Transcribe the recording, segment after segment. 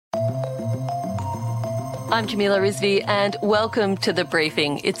I'm Jamila Rizvi and welcome to The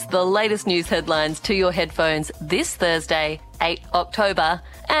Briefing. It's the latest news headlines to your headphones this Thursday, 8 October.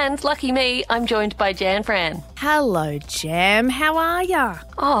 And lucky me, I'm joined by Jan Fran. Hello, Jam. How are ya?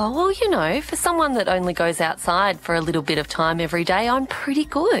 Oh, well, you know, for someone that only goes outside for a little bit of time every day, I'm pretty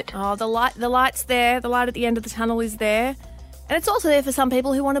good. Oh, the light's there. The light at the end of the tunnel is there. And it's also there for some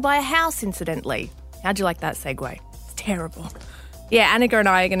people who want to buy a house, incidentally. How'd you like that segue? It's terrible. Yeah, Annika and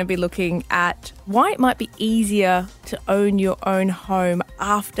I are going to be looking at why it might be easier to own your own home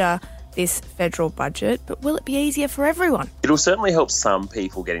after this federal budget, but will it be easier for everyone? It'll certainly help some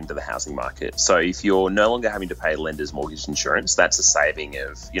people get into the housing market. So if you're no longer having to pay lender's mortgage insurance, that's a saving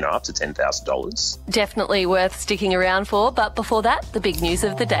of, up to $10,000. Definitely worth sticking around for, but before that, the big news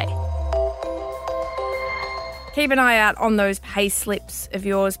of the day. Keep an eye out on those pay slips of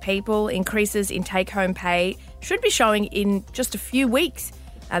yours, people. Increases in take-home pay should be showing in just a few weeks.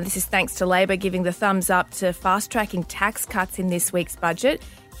 This is thanks to Labor giving the thumbs up to fast-tracking tax cuts in this week's budget.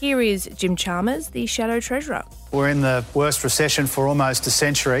 Here is Jim Chalmers, the Shadow Treasurer. We're in the worst recession for almost a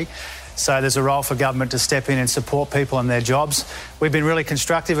century, so there's a role for government to step in and support people and their jobs. We've been really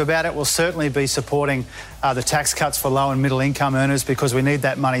constructive about it. We'll certainly be supporting the tax cuts for low and middle income earners because we need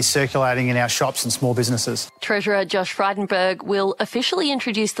that money circulating in our shops and small businesses. Treasurer Josh Frydenberg will officially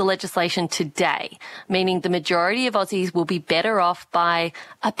introduce the legislation today, meaning the majority of Aussies will be better off by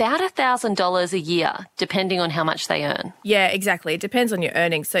about $1,000 a year, depending on how much they earn. Yeah, exactly. It depends on your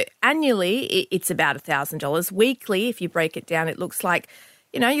earnings. So annually, it's about $1,000. Weekly, if you break it down, it looks like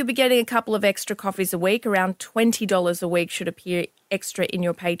you'll be getting a couple of extra coffees a week. Around $20 a week should appear extra in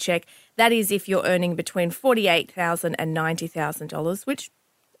your paycheck. That is if you're earning between $48,000 and $90,000, which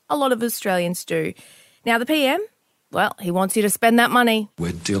a lot of Australians do. Now, the PM, well, he wants you to spend that money.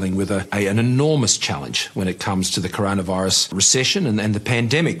 We're dealing with an enormous challenge when it comes to the coronavirus recession and the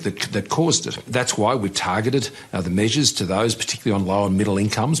pandemic that caused it. That's why we've targeted the measures to those, particularly on low and middle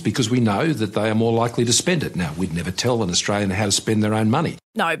incomes, because we know that they are more likely to spend it. Now, we'd never tell an Australian how to spend their own money.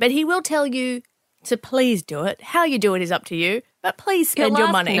 No, but he will tell you to please do it. How you do it is up to you, but please spend your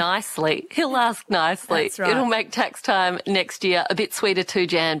money. He'll ask nicely. That's right. It'll make tax time next year a bit sweeter too,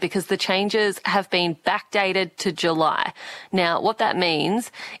 Jan, because the changes have been backdated to July. Now, what that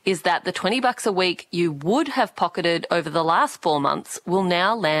means is that the $20 a week you would have pocketed over the last 4 months will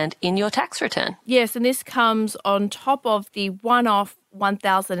now land in your tax return. Yes, and this comes on top of the one-off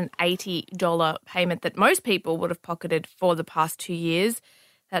 $1,080 payment that most people would have pocketed for the past 2 years.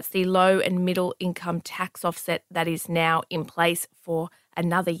 That's the low and middle income tax offset that is now in place for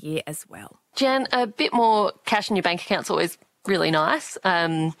another year as well. Jan, a bit more cash in your bank account's always really nice.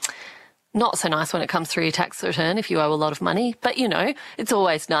 Not so nice when it comes through your tax return if you owe a lot of money, but it's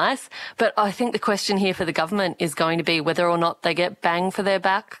always nice. But I think the question here for the government is going to be whether or not they get bang for their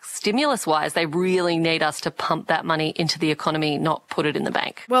buck stimulus-wise. They really need us to pump that money into the economy, not put it in the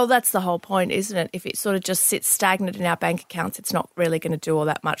bank. Well, that's the whole point, isn't it? If it sort of just sits stagnant in our bank accounts, it's not really going to do all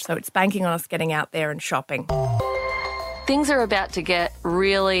that much. So it's banking on us getting out there and shopping. Things are about to get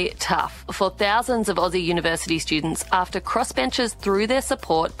really tough for thousands of Aussie university students after crossbenchers threw their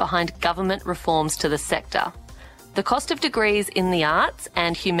support behind government reforms to the sector. The cost of degrees in the arts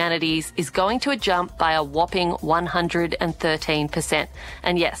and humanities is going to jump by a whopping 113%.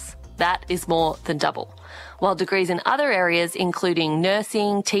 And yes, that is more than double. While degrees in other areas, including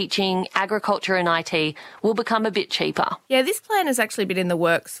nursing, teaching, agriculture and IT, will become a bit cheaper. Yeah, this plan has actually been in the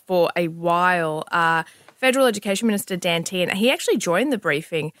works for a while. Federal Education Minister Dan Tehan, he actually joined the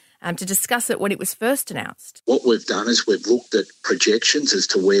briefing to discuss it when it was first announced. What we've done is we've looked at projections as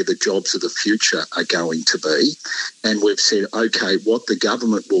to where the jobs of the future are going to be, and we've said, OK, what the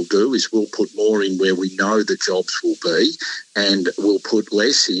government will do is we'll put more in where we know the jobs will be, and we'll put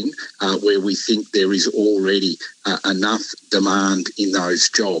less in where we think there is already enough demand in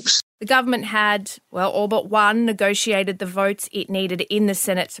those jobs. The government had, all but one, negotiated the votes it needed in the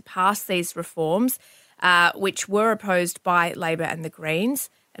Senate to pass these reforms, which were opposed by Labor and the Greens.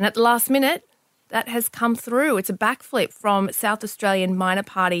 And at the last minute, that has come through. It's a backflip from South Australian minor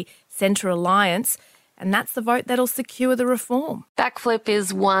party Centre Alliance, and that's the vote that'll secure the reform. Backflip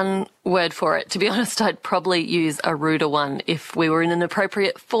is one word for it. To be honest, I'd probably use a ruder one if we were in an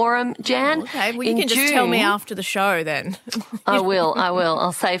appropriate forum, Jan. Okay, well, you can just tell me after the show then. I will.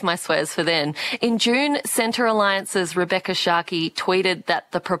 I'll save my swears for then. In June, Centre Alliance's Rebecca Sharkey tweeted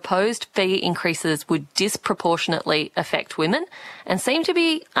that the proposed fee increases would disproportionately affect women and seemed to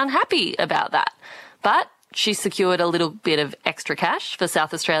be unhappy about that. But she secured a little bit of extra cash for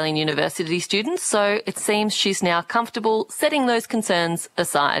South Australian university students, so it seems she's now comfortable setting those concerns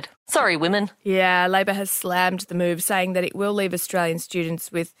aside. Sorry, women. Yeah, Labor has slammed the move, saying that it will leave Australian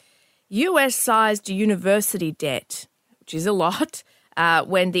students with, US-sized university debt, which is a lot,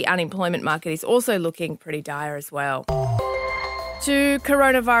 when the unemployment market is also looking pretty dire as well. To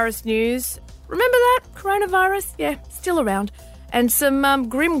coronavirus news. Remember that? Coronavirus? Yeah, still around. And some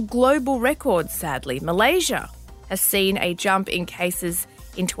grim global records, sadly. Malaysia has seen a jump in cases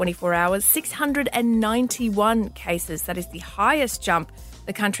in 24 hours, 691 cases. That is the highest jump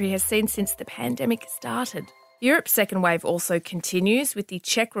the country has seen since the pandemic started. Europe's second wave also continues, with the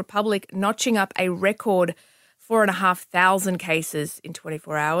Czech Republic notching up a record 4,500 cases in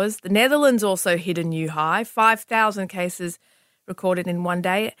 24 hours. The Netherlands also hit a new high, 5,000 cases recorded in one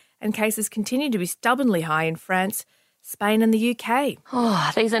day, and cases continue to be stubbornly high in France, Spain and the UK.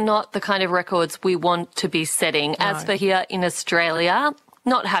 Oh, these are not the kind of records we want to be setting. No. As for here in Australia,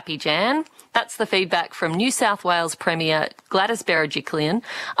 not happy, Jan. That's the feedback from New South Wales Premier Gladys Berejiklian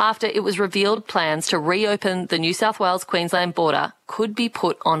after it was revealed plans to reopen the New South Wales-Queensland border could be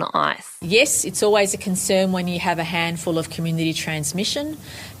put on ice. Yes, it's always a concern when you have a handful of community transmission,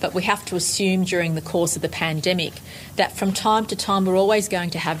 but we have to assume during the course of the pandemic that from time to time we're always going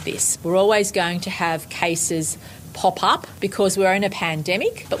to have this. We're always going to have cases pop up because we're in a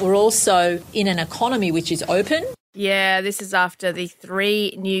pandemic, but we're also in an economy which is open. Yeah, this is after the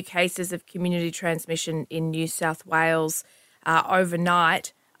 3 new cases of community transmission in New South Wales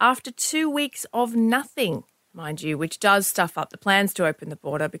overnight, after 2 weeks of nothing, mind you, which does stuff up the plans to open the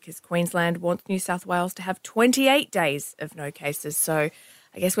border because Queensland wants New South Wales to have 28 days of no cases. So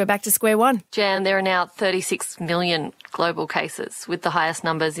I guess we're back to square one. Jan, there are now 36 million global cases, with the highest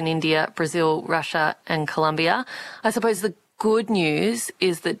numbers in India, Brazil, Russia and Colombia. I suppose the good news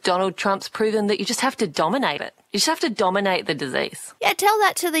is that Donald Trump's proven that you just have to dominate it. You just have to dominate the disease. Yeah, tell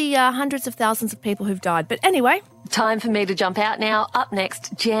that to the hundreds of thousands of people who've died. But anyway. Time for me to jump out now. Up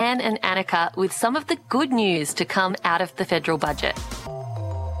next, Jan and Annika with some of the good news to come out of the federal budget.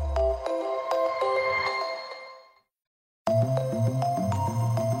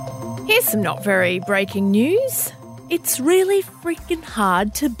 Here's some not very breaking news. It's really freaking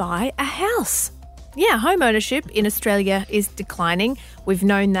hard to buy a house. Yeah, home ownership in Australia is declining. We've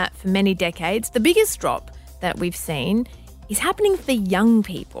known that for many decades. The biggest drop that we've seen is happening for young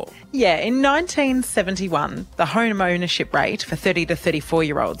people. Yeah, in 1971, the home ownership rate for 30 to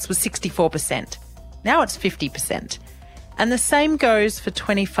 34-year-olds was 64%. Now it's 50%. And the same goes for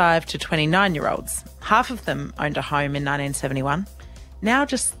 25 to 29-year-olds. Half of them owned a home in 1971. Now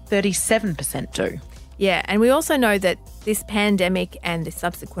just 37% do. Yeah, and we also know that this pandemic and the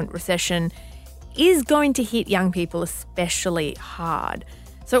subsequent recession is going to hit young people especially hard.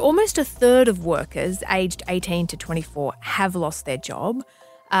 So almost a third of workers aged 18 to 24 have lost their job.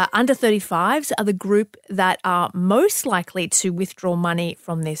 Under 35s are the group that are most likely to withdraw money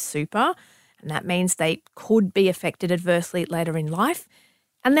from their super, and that means they could be affected adversely later in life.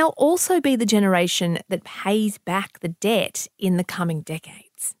 And they'll also be the generation that pays back the debt in the coming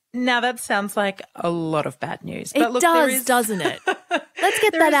decades. Now, that sounds like a lot of bad news. But it does, doesn't it? Let's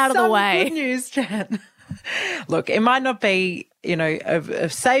get that out of the way. Good news, Jan. Look, it might not be, a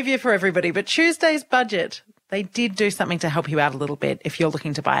saviour for everybody, but Tuesday's budget, they did do something to help you out a little bit if you're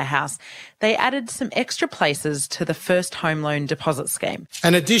looking to buy a house. They added some extra places to the first home loan deposit scheme.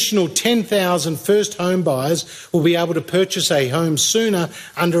 An additional 10,000 first home buyers will be able to purchase a home sooner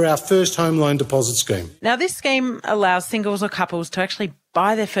under our first home loan deposit scheme. Now, this scheme allows singles or couples to actually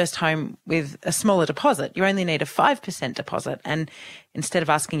buy their first home with a smaller deposit. You only need a 5% deposit. And instead of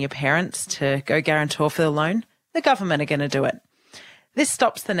asking your parents to go guarantor for the loan, the government are going to do it. This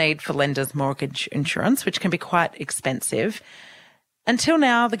stops the need for lenders' mortgage insurance, which can be quite expensive. Until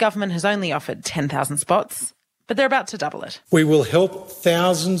now, the government has only offered 10,000 spots, but they're about to double it. We will help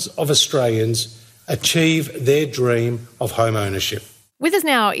thousands of Australians achieve their dream of home ownership. With us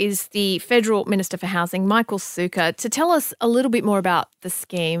now is the Federal Minister for Housing, Michael Sukkar, to tell us a little bit more about the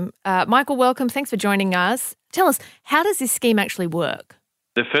scheme. Michael, welcome. Thanks for joining us. Tell us, how does this scheme actually work?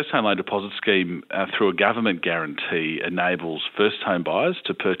 The First Home Loan Deposit Scheme, through a government guarantee, enables first home buyers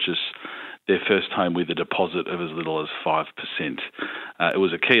to purchase their first home with a deposit of as little as 5%. It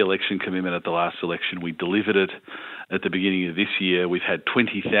was a key election commitment at the last election. We delivered it at the beginning of this year. We've had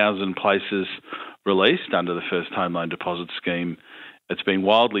 20,000 places released under the First Home Loan Deposit Scheme. It's been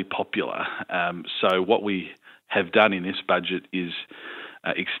wildly popular. So what we have done in this budget is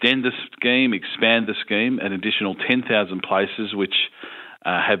extend the scheme, expand the scheme, an additional 10,000 places, which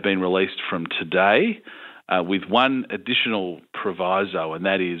have been released from today, with one additional proviso, and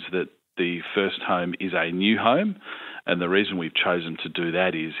that is that the first home is a new home. And the reason we've chosen to do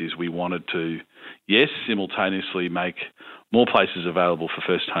that is we wanted to, yes, simultaneously make more places available for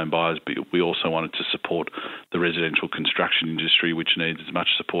first home buyers, but we also wanted to support the residential construction industry, which needs as much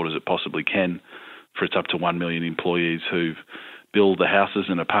support as it possibly can for its up to 1 million employees who build the houses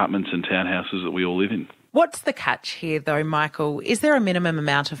and apartments and townhouses that we all live in. What's the catch here, though, Michael? Is there a minimum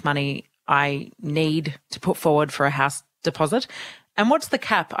amount of money I need to put forward for a house deposit? And what's the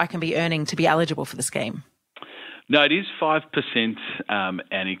cap I can be earning to be eligible for the scheme? No, it is 5%,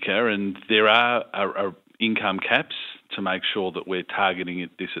 Annika, and there are income caps to make sure that we're targeting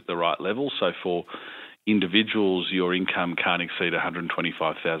this at the right level. So for individuals, your income can't exceed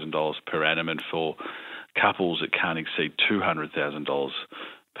 $125,000 per annum, and for couples, it can't exceed $200,000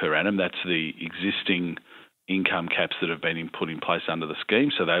 per annum. That's the existing income caps that have been put in place under the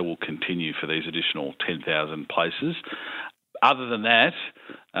scheme, so they will continue for these additional 10,000 places. Other than that,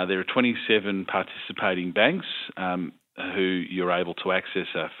 there are 27 participating banks who you're able to access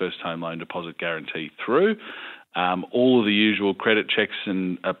a first home loan deposit guarantee through. All of the usual credit checks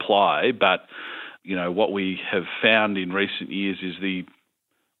and apply, but what we have found in recent years is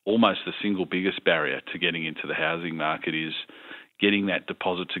almost the single biggest barrier to getting into the housing market is getting that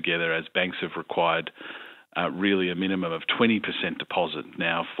deposit together, as banks have required really a minimum of 20% deposit.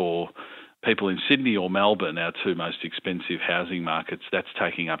 Now, for people in Sydney or Melbourne, our two most expensive housing markets, that's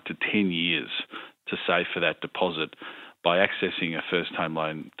taking up to 10 years to save for that deposit. By accessing a first home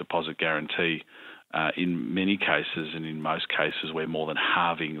loan deposit guarantee, in many cases and in most cases, we're more than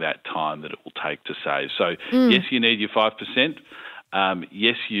halving that time that it will take to save. So, yes, you need your 5%.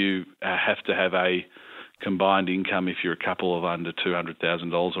 Yes, you have to have a combined income if you're a couple of under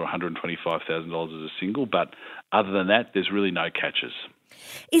 $200,000 or $125,000 as a single. But other than that, there's really no catches.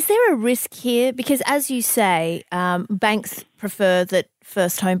 Is there a risk here? Because as you say, banks prefer that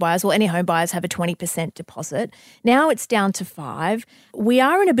first home buyers or any home buyers have a 20% deposit. Now it's down to 5%. We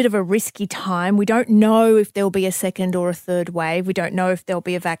are in a bit of a risky time. We don't know if there'll be a second or a third wave. We don't know if there'll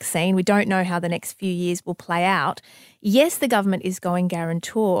be a vaccine. We don't know how the next few years will play out. Yes, the government is going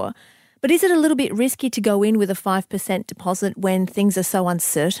guarantor, but is it a little bit risky to go in with a 5% deposit when things are so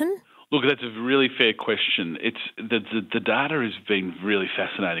uncertain? Look, that's a really fair question. It's the data has been really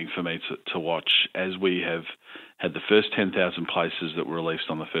fascinating for me to watch, as we have had the first 10,000 places that were released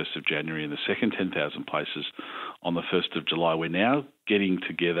on the 1st of January and the second 10,000 places on the 1st of July. We're now getting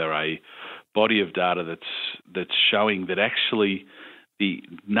together a body of data that's showing that actually the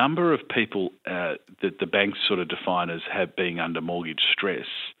number of people that the banks sort of define as being under mortgage stress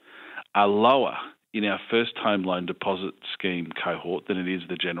are lower in our first home loan deposit scheme cohort than it is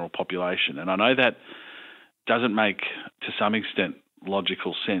the general population. And I know that doesn't make, to some extent,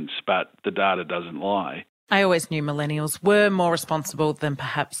 logical sense, but the data doesn't lie. I always knew millennials were more responsible than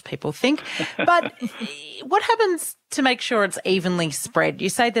perhaps people think. But what happens to make sure it's evenly spread? You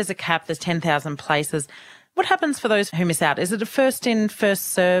say there's a cap, there's 10,000 places. What happens for those who miss out? Is it a first in,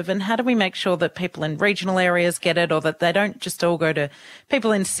 first serve? And how do we make sure that people in regional areas get it, or that they don't just all go to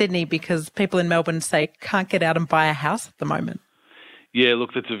people in Sydney because people in Melbourne, say, can't get out and buy a house at the moment? Yeah,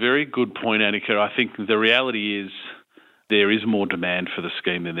 look, that's a very good point, Annika. I think the reality is there is more demand for the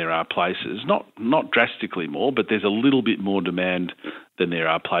scheme than there are places. Not drastically more, but there's a little bit more demand than there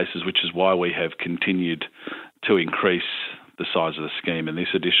are places, which is why we have continued to increase the size of the scheme. And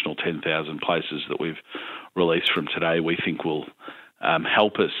this additional 10,000 places that we've released from today, we think will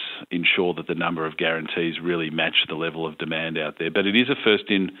help us ensure that the number of guarantees really match the level of demand out there. But it is a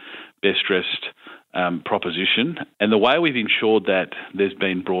first-in, best-dressed proposition. And the way we've ensured that there's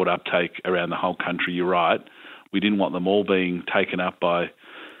been broad uptake around the whole country, you're right, we didn't want them all being taken up by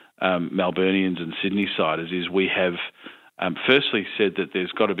Melburnians and Sydney-siders, is we have firstly said that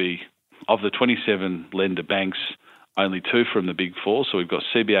there's got to be, of the 27 lender banks, only 2 from the Big Four. So we've got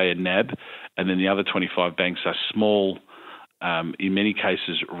CBA and NAB, and then the other 25 banks are small, in many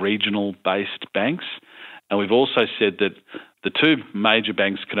cases regional-based banks. And we've also said that the 2 major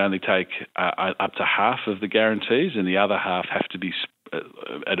banks can only take up to half of the guarantees, and the other half have to be,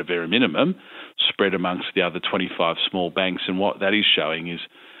 at a very minimum, spread amongst the other 25 small banks. And what that is showing is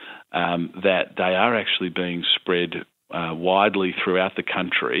that they are actually being spread widely throughout the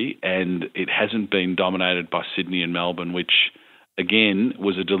country, and it hasn't been dominated by Sydney and Melbourne, which, again,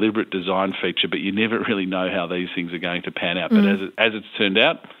 was a deliberate design feature, but you never really know how these things are going to pan out. But as it's turned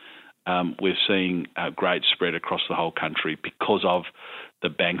out, we're seeing a great spread across the whole country because of the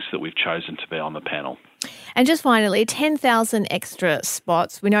banks that we've chosen to be on the panel. And just finally, 10,000 extra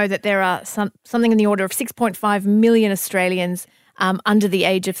spots. We know that there are something in the order of 6.5 million Australians under the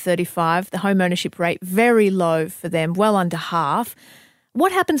age of 35, the home ownership rate very low for them, well under half.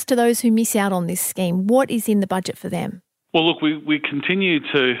 What happens to those who miss out on this scheme? What is in the budget for them? Well, look, we continue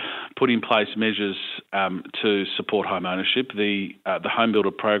to put in place measures to support home ownership. The Home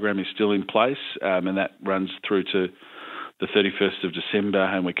Builder program is still in place, and that runs through to the 31st of December,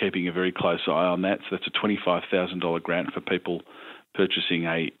 and we're keeping a very close eye on that. So that's a $25,000 grant for people purchasing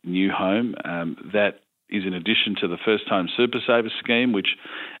a new home. That is in addition to the First Home Super Saver scheme, which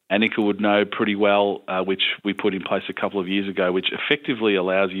Annika would know pretty well, which we put in place a couple of years ago, which effectively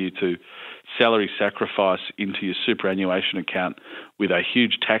allows you to salary sacrifice into your superannuation account with a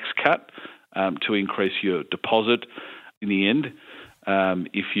huge tax cut to increase your deposit. In the end,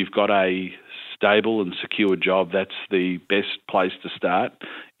 if you've got a stable and secure job, that's the best place to start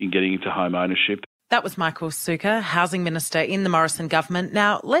in getting into home ownership. That was Michael Sukkar, Housing Minister in the Morrison government.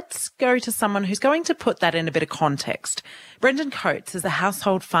 Now, let's go to someone who's going to put that in a bit of context. Brendan Coates is the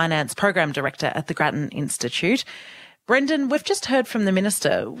Household Finance Program Director at the Grattan Institute. Brendan, we've just heard from the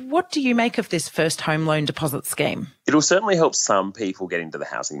Minister. What do you make of this first home loan deposit scheme? It'll certainly help some people get into the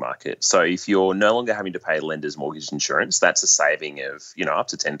housing market. So if you're no longer having to pay lender's mortgage insurance, that's a saving of, up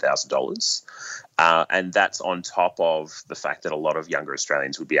to $10,000. And that's on top of the fact that a lot of younger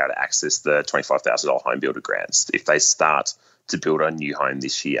Australians would be able to access the $25,000 home builder grants if they start to build a new home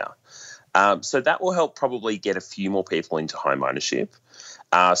this year. So that will help probably get a few more people into home ownership.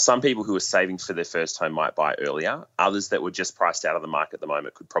 Some people who are saving for their first home might buy earlier. Others that were just priced out of the market at the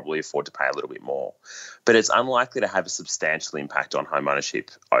moment could probably afford to pay a little bit more. But it's unlikely to have a substantial impact on home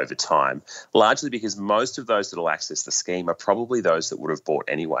ownership over time, largely because most of those that will access the scheme are probably those that would have bought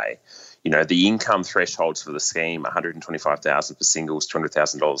anyway. The income thresholds for the scheme, $125,000 for singles,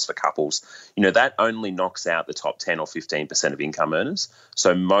 $200,000 for couples, that only knocks out the top 10 or 15% of income earners.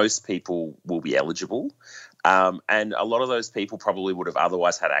 So most people will be eligible. And a lot of those people probably would have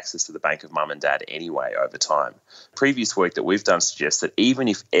otherwise had access to the bank of mum and dad anyway over time. Previous work that we've done suggests that even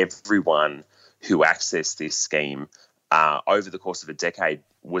if everyone who accessed this scheme over the course of a decade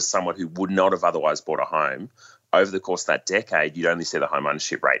was someone who would not have otherwise bought a home, over the course of that decade, you'd only see the home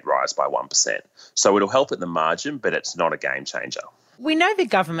ownership rate rise by 1%. So it'll help at the margin, but it's not a game changer. We know the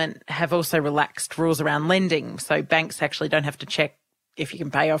government have also relaxed rules around lending, so banks actually don't have to check if you can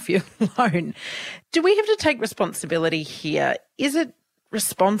pay off your loan. Do we have to take responsibility here? Is it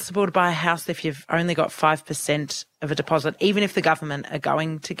responsible to buy a house if you've only got 5% of a deposit, even if the government are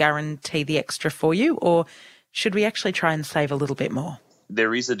going to guarantee the extra for you? Or should we actually try and save a little bit more?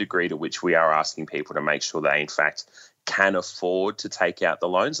 There is a degree to which we are asking people to make sure they, in fact, can afford to take out the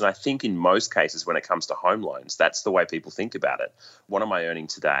loans. And I think in most cases, when it comes to home loans, that's the way people think about it. What am I earning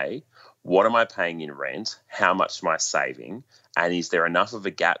today? What am I paying in rent? How much am I saving? And is there enough of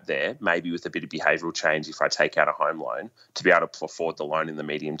a gap there, maybe with a bit of behavioural change if I take out a home loan, to be able to afford the loan in the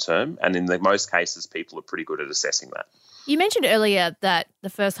medium term? And in most cases, people are pretty good at assessing that. You mentioned earlier that the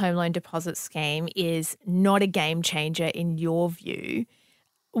first home loan deposit scheme is not a game changer in your view.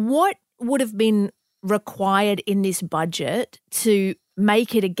 What would have been required in this budget to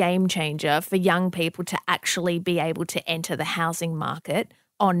make it a game changer for young people to actually be able to enter the housing market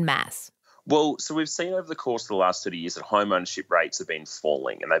en masse? Well, so we've seen over the course of the last 30 years that home ownership rates have been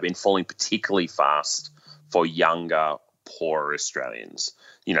falling, and they've been falling particularly fast for younger, poorer Australians.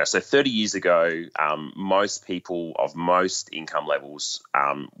 So 30 years ago, most people of most income levels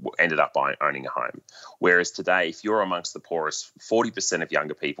ended up owning a home. Whereas today, if you're amongst the poorest 40% of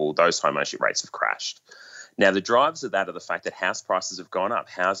younger people, those home ownership rates have crashed. Now, the drivers of that are the fact that house prices have gone up.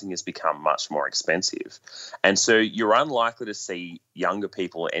 Housing has become much more expensive. And so you're unlikely to see younger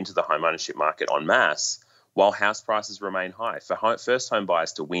people enter the home ownership market en masse while house prices remain high. For first home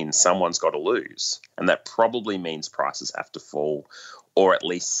buyers to win, someone's got to lose. And that probably means prices have to fall or at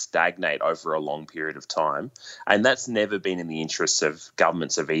least stagnate over a long period of time. And that's never been in the interests of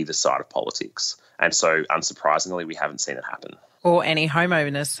governments of either side of politics. And so, unsurprisingly, we haven't seen it happen. Or any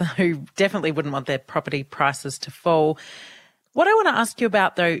homeowners who definitely wouldn't want their property prices to fall. What I want to ask you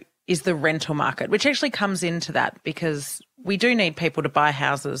about, though, is the rental market, which actually comes into that because we do need people to buy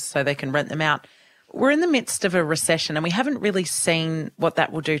houses so they can rent them out. We're in the midst of a recession and we haven't really seen what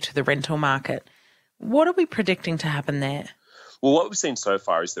that will do to the rental market. What are we predicting to happen there? Well, what we've seen so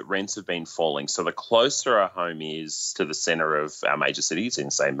far is that rents have been falling. So the closer a home is to the centre of our major cities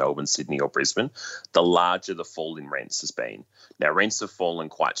in, say, Melbourne, Sydney or Brisbane, the larger the fall in rents has been. Now, rents have fallen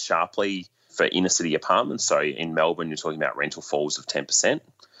quite sharply for inner city apartments. So in Melbourne, you're talking about rental falls of 10%.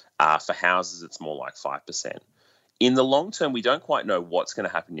 For houses, it's more like 5%. In the long term, we don't quite know what's going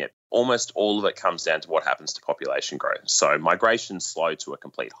to happen yet. Almost all of it comes down to what happens to population growth. So migration's slowed to a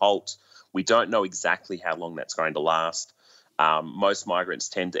complete halt. We don't know exactly how long that's going to last. Most migrants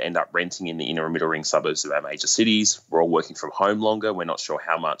tend to end up renting in the inner and middle ring suburbs of our major cities. We're all working from home longer. We're not sure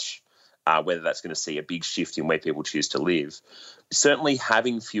how much whether that's going to see a big shift in where people choose to live. Certainly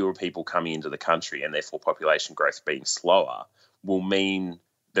having fewer people coming into the country and therefore population growth being slower will mean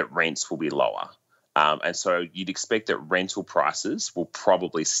that rents will be lower. And so you'd expect that rental prices will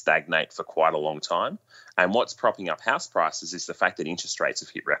probably stagnate for quite a long time. And what's propping up house prices is the fact that interest rates have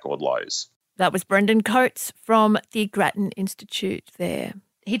hit record lows. That was Brendan Coates from the Grattan Institute there.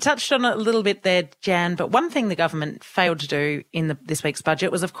 He touched on it a little bit there, Jan, but one thing the government failed to do in this week's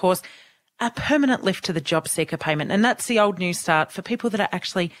budget was, of course, a permanent lift to the job seeker payment. And that's the old New Start for people that are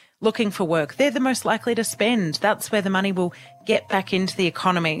actually looking for work. They're the most likely to spend. That's where the money will get back into the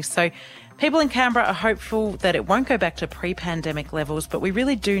economy. So people in Canberra are hopeful that it won't go back to pre-pandemic levels, but we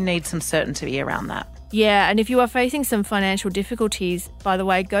really do need some certainty around that. Yeah, and if you are facing some financial difficulties, by the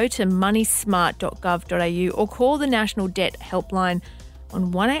way, go to moneysmart.gov.au or call the National Debt Helpline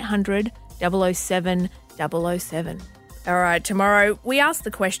on 1800 007 007. All right, tomorrow we ask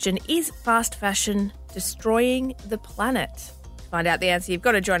the question, is fast fashion destroying the planet? To find out the answer, you've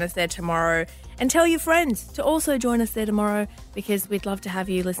got to join us there tomorrow and tell your friends to also join us there tomorrow because we'd love to have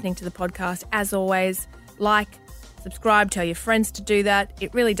you listening to the podcast. As always, like, subscribe, tell your friends to do that.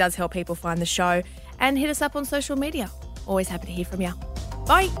 It really does help people find the show. And hit us up on social media. Always happy to hear from you.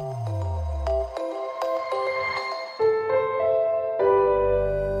 Bye.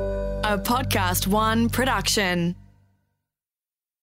 A Podcast One production.